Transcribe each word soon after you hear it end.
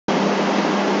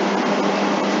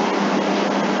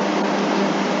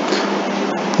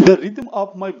The rhythm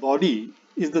of my body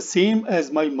is the same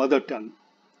as my mother tongue.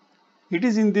 It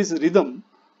is in this rhythm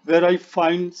where I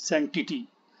find sanctity,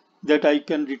 that I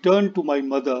can return to my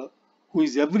mother who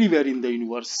is everywhere in the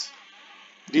universe.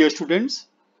 Dear students,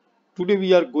 today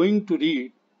we are going to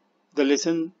read the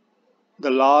lesson, The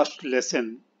Last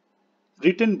Lesson,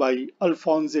 written by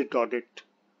Alphonse Daudet.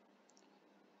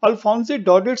 Alphonse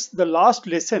Daudet's The Last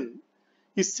Lesson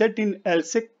is set in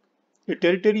Alsace, a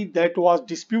territory that was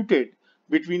disputed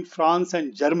between France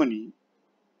and Germany,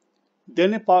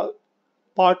 then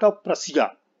part of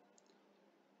Prussia.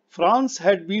 France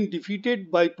had been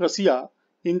defeated by Prussia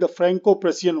in the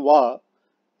Franco-Prussian War,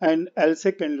 and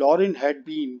Alsace and Lorraine had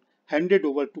been handed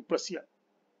over to Prussia.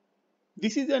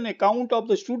 This is an account of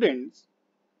the students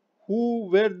who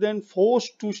were then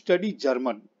forced to study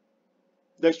German.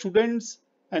 The students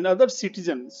and other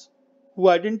citizens who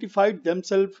identified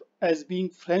themselves as being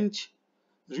French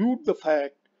rued the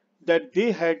fact that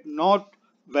they had not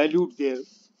valued their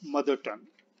mother tongue.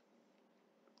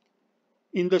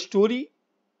 In the story,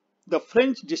 the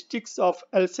French districts of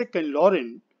Alsace and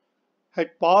Lorraine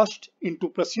had passed into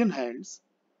Prussian hands.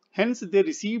 Hence, they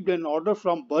received an order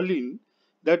from Berlin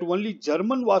that only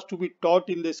German was to be taught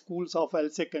in the schools of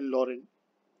Alsace and Lorraine.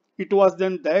 It was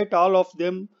then that all of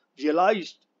them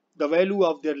realized the value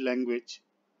of their language.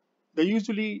 The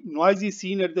usually noisy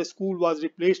scene at the school was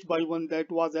replaced by one that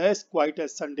was as quiet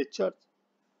as Sunday church.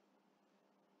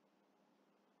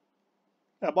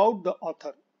 About the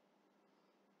author.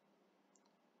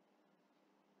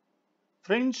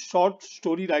 French short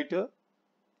story writer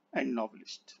and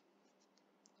novelist.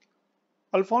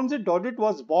 Alphonse Daudet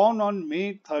was born on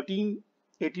May 13,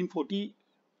 1840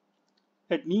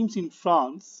 at Nimes in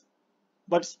France,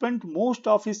 but spent most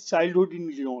of his childhood in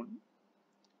Lyon.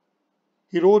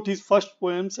 He wrote his first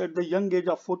poems at the young age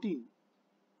of 14.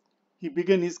 He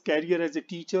began his career as a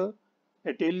teacher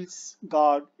at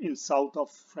Ailles-Garde in south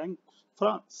of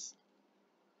France,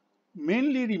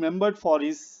 mainly remembered for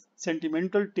his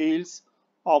sentimental tales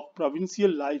of provincial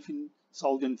life in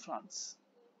southern France.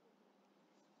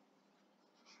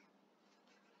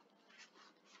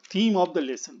 Theme of the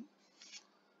lesson.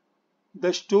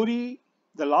 The story,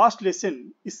 The Last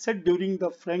Lesson, is set during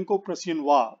the Franco-Prussian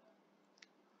War.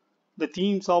 The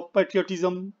themes of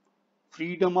patriotism,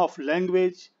 freedom of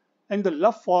language, and the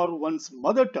love for one's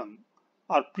mother tongue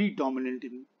are predominant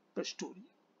in the story.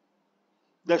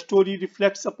 The story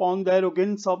reflects upon the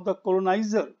arrogance of the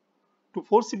colonizer to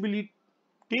forcibly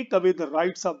take away the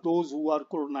rights of those who are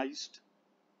colonized.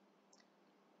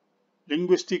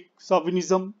 Linguistic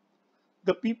chauvinism.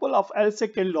 The people of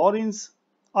Alsace and Lorraine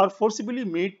are forcibly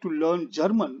made to learn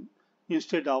German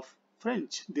instead of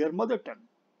French, their mother tongue.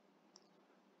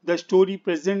 The story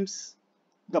presents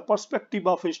the perspective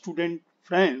of a student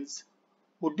France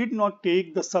who did not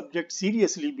take the subject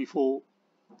seriously before,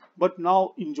 but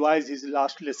now enjoys his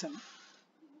last lesson.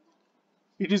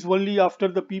 It is only after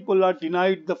the people are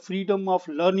denied the freedom of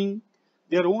learning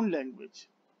their own language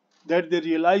that they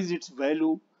realize its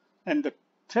value and the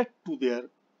threat to their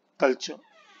culture.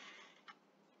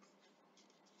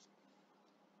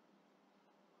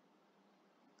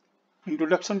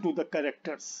 Introduction to the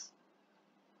characters.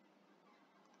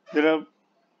 There are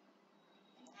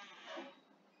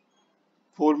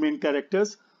four main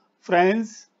characters: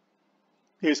 Franz,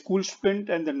 a school student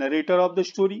and the narrator of the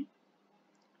story;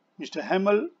 Mr.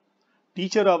 Hamel,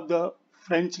 teacher of the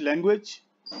French language;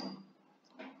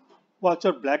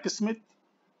 Watcher blacksmith;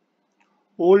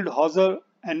 old hawser,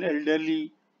 an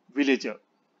elderly villager.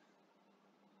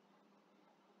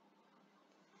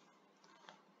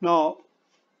 Now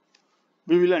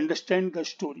we will understand the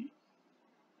story.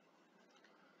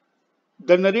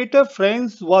 The narrator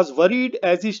Franz was worried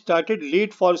as he started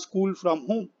late for school from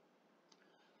home.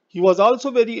 He was also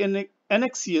very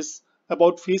anxious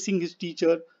about facing his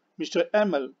teacher, Mr.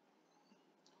 Hamel,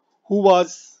 who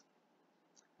was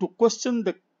to question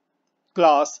the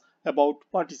class about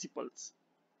participles,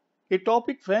 a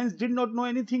topic Franz did not know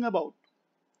anything about.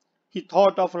 He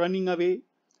thought of running away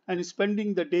and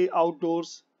spending the day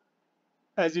outdoors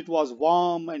as it was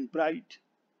warm and bright.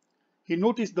 He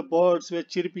noticed the birds were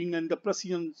chirping and the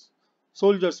Prussian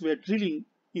soldiers were drilling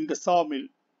in the sawmill.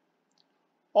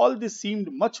 All this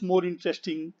seemed much more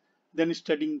interesting than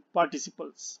studying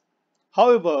participles.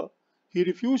 However, he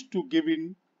refused to give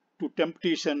in to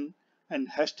temptation and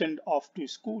hastened off to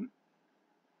school.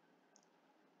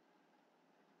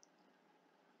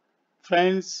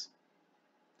 Franz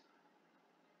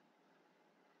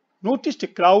noticed a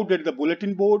crowd at the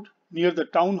bulletin board near the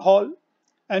town hall,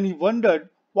 and he wondered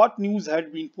what news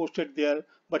had been posted there,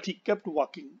 but he kept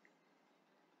walking.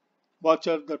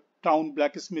 Watcher, the town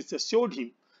blacksmith, assured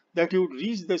him that he would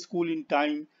reach the school in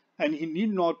time and he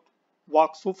need not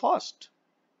walk so fast.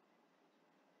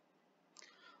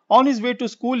 On his way to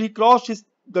school, he crossed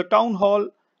the town hall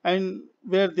and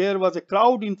where there was a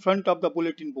crowd in front of the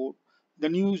bulletin board. The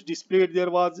news displayed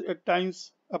there was at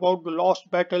times about the lost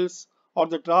battles or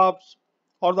the drafts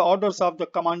or the orders of the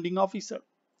commanding officer.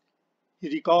 He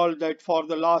recalled that for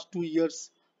the last 2 years,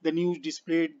 the news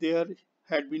displayed there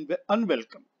had been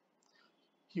unwelcome.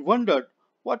 He wondered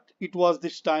what it was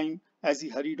this time as he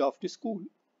hurried off to school.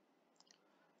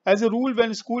 As a rule,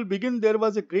 when school began, there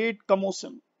was a great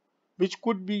commotion, which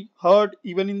could be heard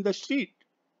even in the street.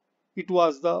 It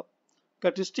was the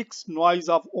characteristic noise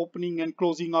of opening and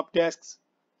closing of desks,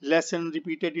 lesson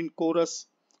repeated in chorus,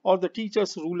 or the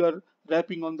teacher's ruler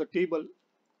rapping on the table.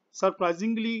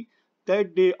 Surprisingly,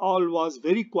 that day all was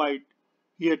very quiet.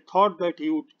 He had thought that he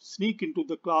would sneak into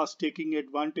the class taking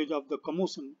advantage of the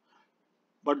commotion,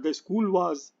 but the school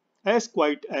was as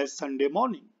quiet as Sunday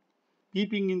morning.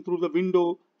 Peeping in through the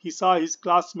window, he saw his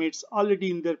classmates already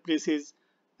in their places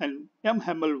and M.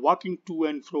 Hamel walking to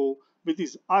and fro with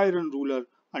his iron ruler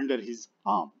under his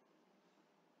arm.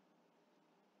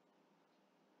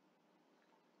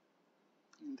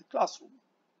 In the classroom,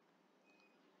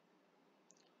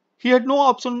 he had no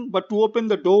option but to open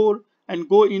the door and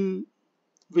go in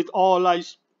with all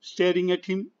eyes staring at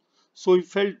him, so he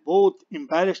felt both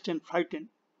embarrassed and frightened.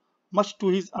 Much to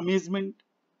his amazement,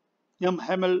 young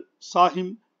Hamel saw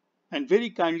him and very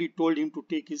kindly told him to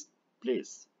take his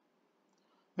place.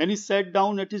 When he sat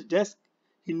down at his desk,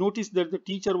 he noticed that the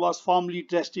teacher was formally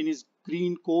dressed in his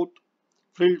green coat,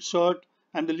 frilled shirt,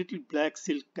 and the little black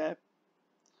silk cap.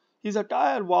 His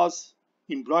attire was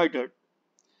embroidered.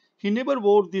 He never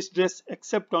wore this dress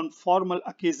except on formal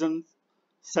occasions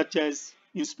such as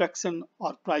inspection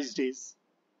or prize days.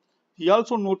 He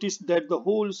also noticed that the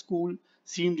whole school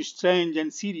seemed strange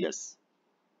and serious.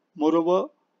 Moreover,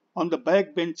 on the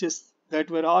back benches that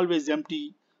were always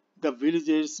empty, the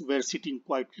villagers were sitting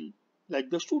quietly, like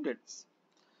the students.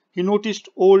 He noticed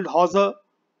old Hauser,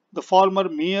 the former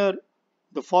mayor,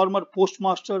 the former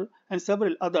postmaster, and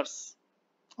several others.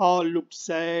 All looked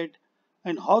sad,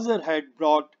 and Hauser had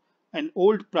brought an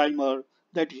old primer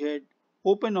that he had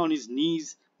opened on his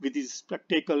knees with his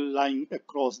spectacle lying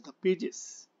across the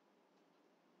pages.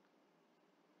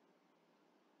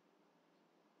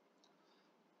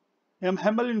 M.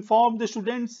 Hamel informed the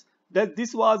students that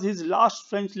this was his last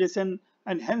French lesson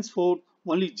and henceforth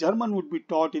only German would be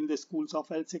taught in the schools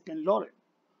of Alsace and Lorraine.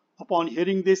 Upon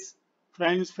hearing this,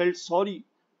 Franz felt sorry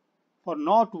for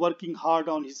not working hard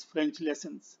on his French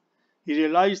lessons. He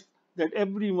realized that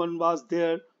everyone was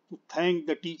there to thank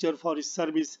the teacher for his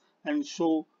service and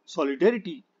show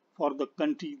solidarity for the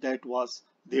country that was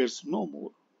theirs no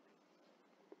more.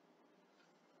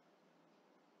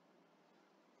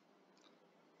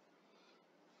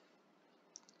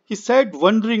 He sat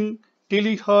wondering till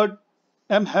he heard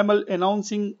M. Hamel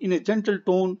announcing in a gentle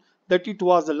tone that it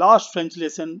was the last French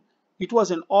lesson. It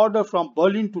was an order from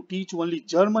Berlin to teach only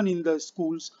German in the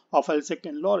schools of Alsace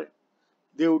and Lorraine.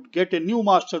 They would get a new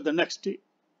master the next day.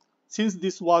 Since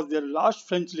this was their last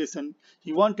French lesson,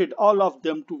 he wanted all of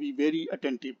them to be very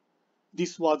attentive.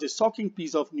 This was a shocking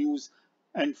piece of news,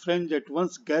 and Franz at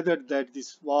once gathered that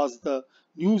this was the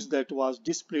news that was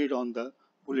displayed on the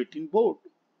bulletin board.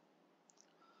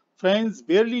 Franz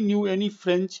barely knew any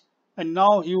French, and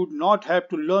now he would not have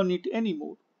to learn it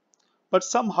anymore. But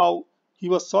somehow he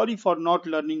was sorry for not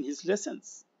learning his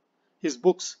lessons. His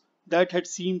books, that had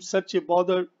seemed such a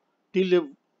bother till a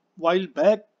while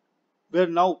back, were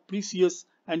now precious,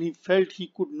 and he felt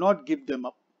he could not give them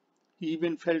up. He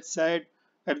even felt sad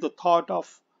at the thought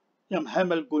of M.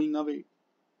 Hamel going away.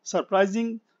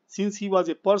 Surprising, since he was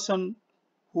a person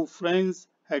who Franz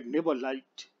had never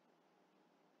liked.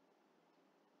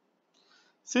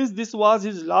 Since this was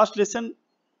his last lesson,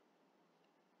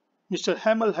 Mr.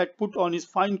 Hamel had put on his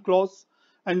fine clothes,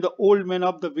 and the old men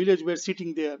of the village were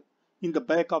sitting there in the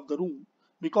back of the room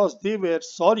because they were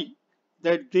sorry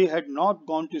that they had not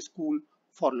gone to school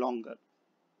for longer.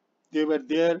 They were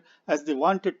there as they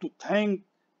wanted to thank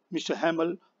Mr.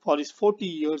 Hamel for his 40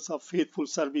 years of faithful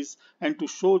service and to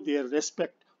show their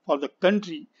respect for the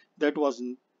country that was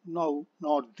now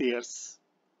not theirs.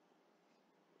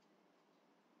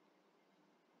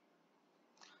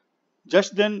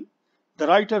 Just then, the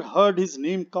writer heard his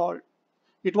name called.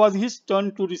 It was his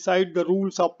turn to recite the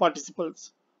rules of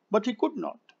participles, but he could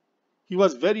not. He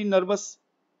was very nervous,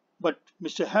 but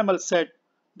Mr. Hamel said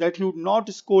that he would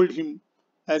not scold him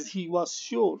as he was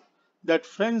sure that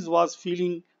Franz was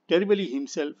feeling terribly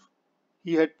himself.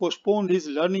 He had postponed his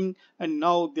learning and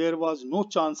now there was no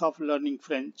chance of learning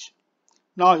French.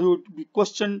 Now he would be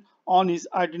questioned on his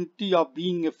identity of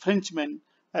being a Frenchman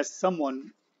as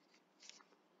someone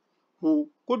who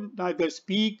could neither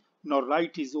speak nor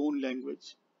write his own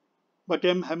language. But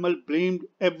M. Hamel blamed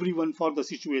everyone for the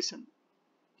situation.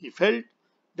 He felt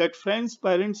that Fran's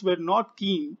parents were not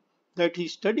keen that he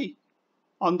study.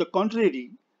 On the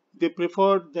contrary, they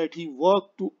preferred that he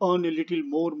work to earn a little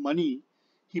more money.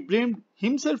 He blamed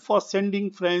himself for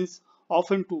sending Franz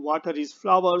often to water his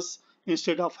flowers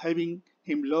instead of having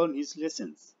him learn his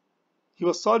lessons. He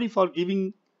was sorry for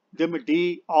giving them a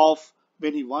day off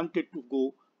when he wanted to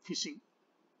go fishing.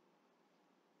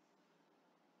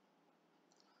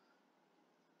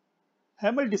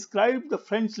 Hamel described the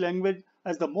French language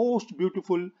as the most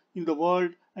beautiful in the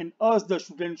world and urged the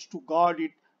students to guard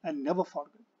it and never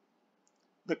forget.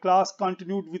 The class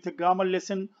continued with a grammar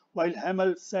lesson while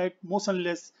Hamel sat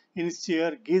motionless in his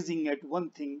chair gazing at one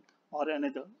thing or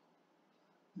another.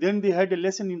 Then they had a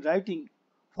lesson in writing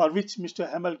for which Mr.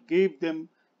 Hamel gave them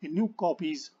a new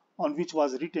copies on which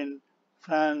was written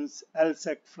France,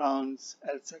 Alsac, France,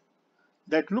 Alsac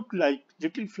that looked like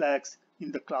little flags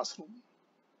in the classroom.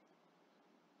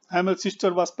 Hamel's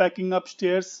sister was packing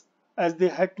upstairs as they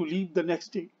had to leave the next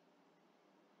day.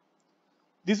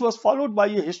 This was followed by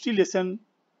a history lesson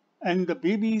and the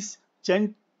babies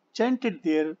chanted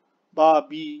their ba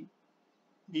bee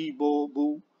bo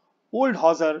boo. Old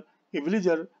Hauser, a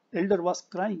villager elder, was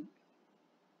crying.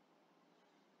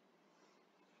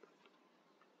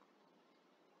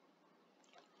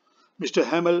 Mr.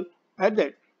 Hamel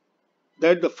added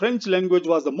that the French language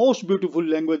was the most beautiful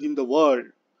language in the world.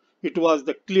 It was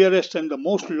the clearest and the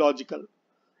most logical.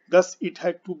 Thus, it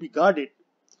had to be guarded.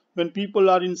 When people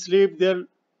are enslaved, their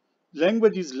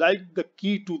language is like the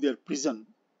key to their prison.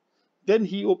 Then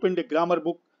he opened a grammar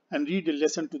book and read a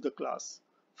lesson to the class.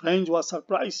 French was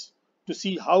surprised to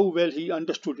see how well he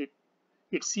understood it.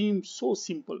 It seemed so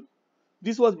simple.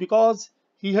 This was because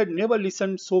he had never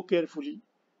listened so carefully,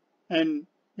 and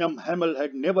young Hamel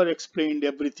had never explained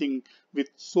everything with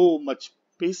so much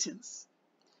patience.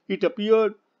 It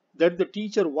appeared that the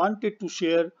teacher wanted to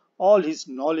share all his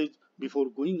knowledge before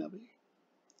going away.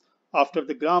 After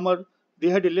the grammar, they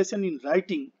had a lesson in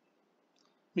writing.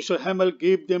 Mr. Hamel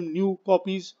gave them new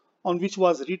copies on which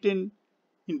was written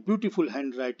in beautiful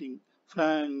handwriting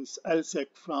France, Alsac,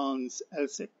 France,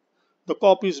 Alsac. The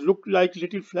copies looked like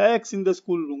little flags in the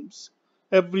schoolrooms.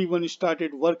 Everyone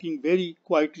started working very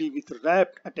quietly with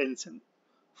rapt attention.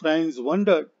 Franz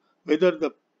wondered whether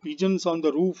the pigeons on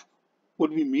the roof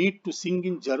would be made to sing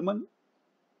in German.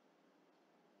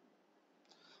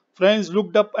 Franz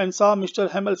looked up and saw Mr.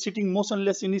 Hamel sitting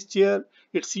motionless in his chair.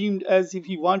 It seemed as if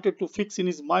he wanted to fix in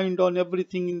his mind on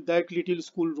everything in that little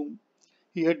schoolroom.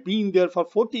 He had been there for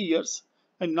 40 years,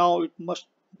 and now it must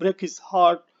break his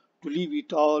heart to leave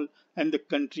it all and the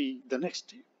country the next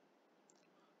day.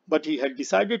 But he had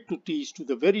decided to teach to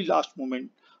the very last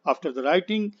moment. After the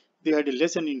writing, they had a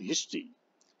lesson in history.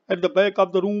 At the back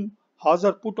of the room,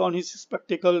 Hauser put on his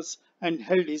spectacles and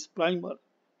held his primer.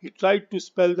 He tried to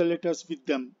spell the letters with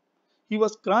them. He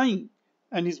was crying,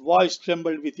 and his voice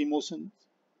trembled with emotion.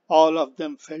 All of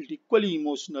them felt equally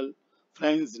emotional.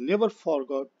 Franz never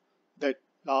forgot that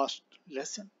last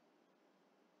lesson.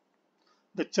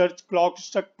 The church clock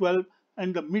struck 12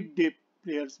 and the midday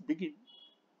prayers began.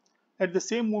 At the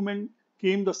same moment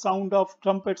came the sound of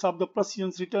trumpets of the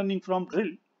Prussians returning from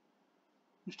drill.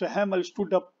 Mr. Hamel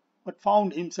stood up but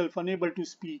found himself unable to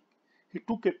speak. He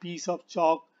took a piece of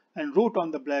chalk and wrote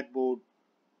on the blackboard,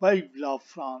 Vive la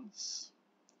France.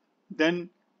 Then,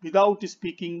 without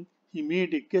speaking, he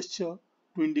made a gesture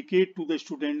to indicate to the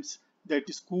students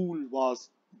that school was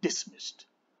dismissed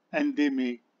and they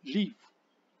may leave.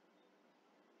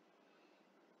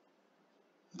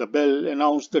 The bell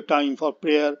announced the time for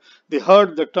prayer. They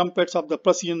heard the trumpets of the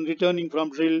Prussian returning from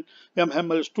drill.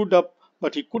 Hamel stood up,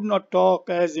 but he could not talk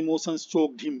as emotions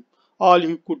choked him. All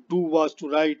he could do was to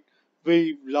write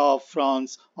Vive la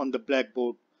France on the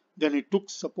blackboard. Then he took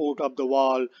support of the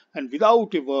wall and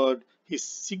without a word he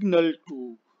signaled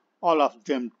to all of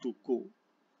them to go.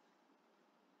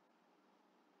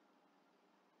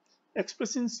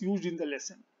 Expressions used in the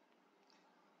lesson.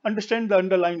 Understand the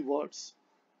underlined words.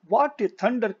 What a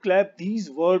thunderclap these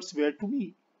words were to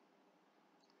me.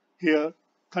 Here,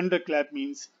 thunderclap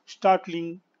means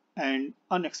startling and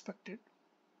unexpected.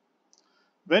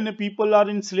 When a people are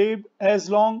enslaved, as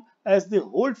long as they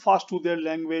hold fast to their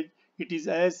language, it is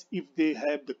as if they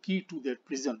have the key to their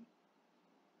prison.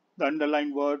 The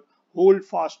underlined word hold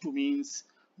fast to means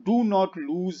do not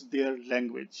lose their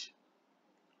language.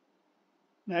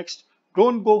 Next,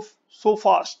 don't go so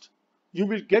fast. You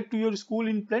will get to your school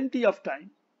in plenty of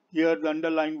time. Here the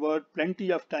underlined word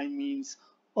plenty of time means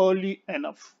early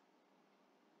enough.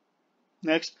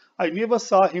 Next, I never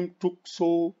saw him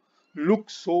look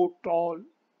so tall.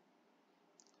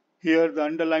 Here the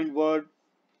underlined word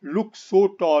look so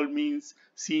tall means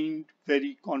seemed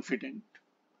very confident.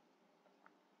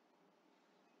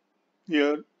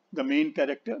 Here the main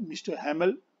character, Mr.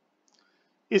 Hamel,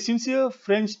 a sincere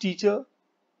French teacher,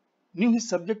 knew his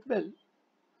subject well.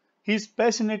 He is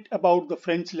passionate about the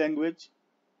French language.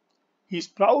 He is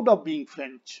proud of being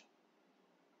French.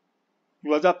 He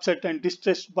was upset and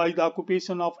distressed by the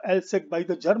occupation of Alsace by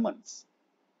the Germans.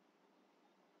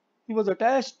 He was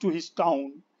attached to his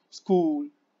town, school,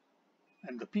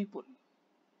 and the people.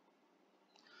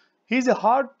 He is a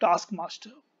hard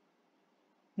taskmaster.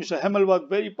 Mr. Hamel was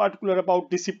very particular about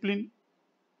discipline.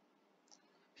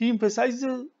 He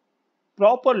emphasizes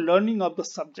proper learning of the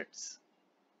subjects,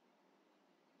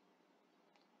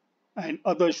 and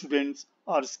other students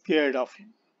are scared of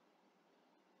him.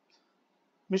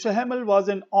 Mr. Hamel was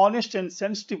an honest and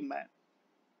sensitive man.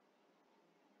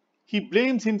 He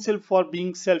blames himself for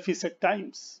being selfish at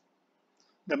times.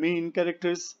 The main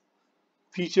character's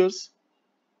features: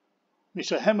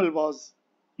 Mr. Hamel was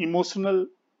emotional,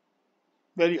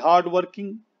 very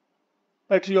hardworking,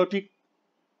 patriotic,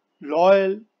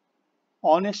 loyal,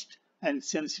 honest, and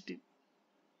sensitive.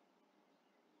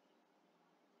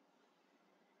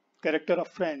 Character of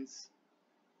Franz.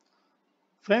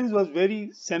 Franz was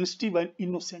very sensitive and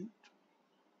innocent.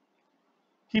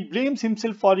 He blames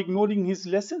himself for ignoring his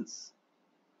lessons.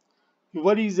 He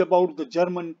worries about the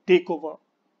German takeover.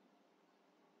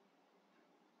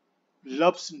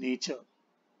 Loves nature.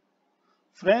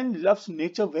 Franz loves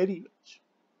nature very much.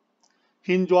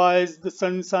 He enjoys the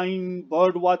sunshine,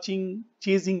 bird watching,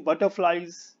 chasing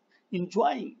butterflies,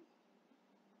 enjoying.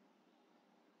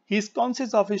 He is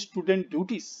conscious of his student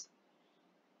duties.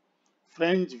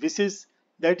 Franz wishes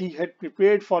that he had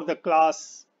prepared for the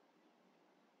class.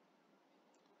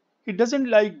 He doesn't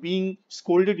like being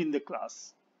scolded in the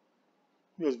class.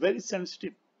 He was very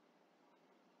sensitive.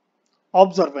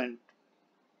 Observant,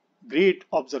 great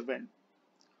observant.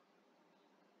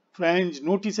 Franz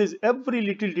notices every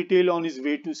little detail on his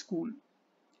way to school.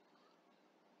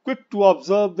 Quick to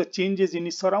observe the changes in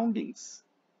his surroundings.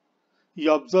 He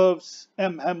observes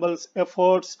M. Hamel's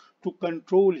efforts to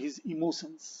control his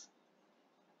emotions.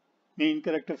 Main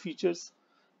character features: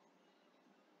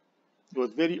 he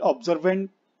was very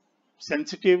observant,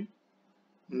 sensitive,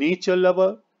 nature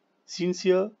lover,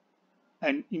 sincere,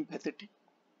 and empathetic.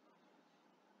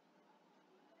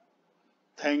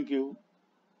 Thank you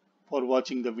for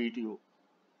watching the video.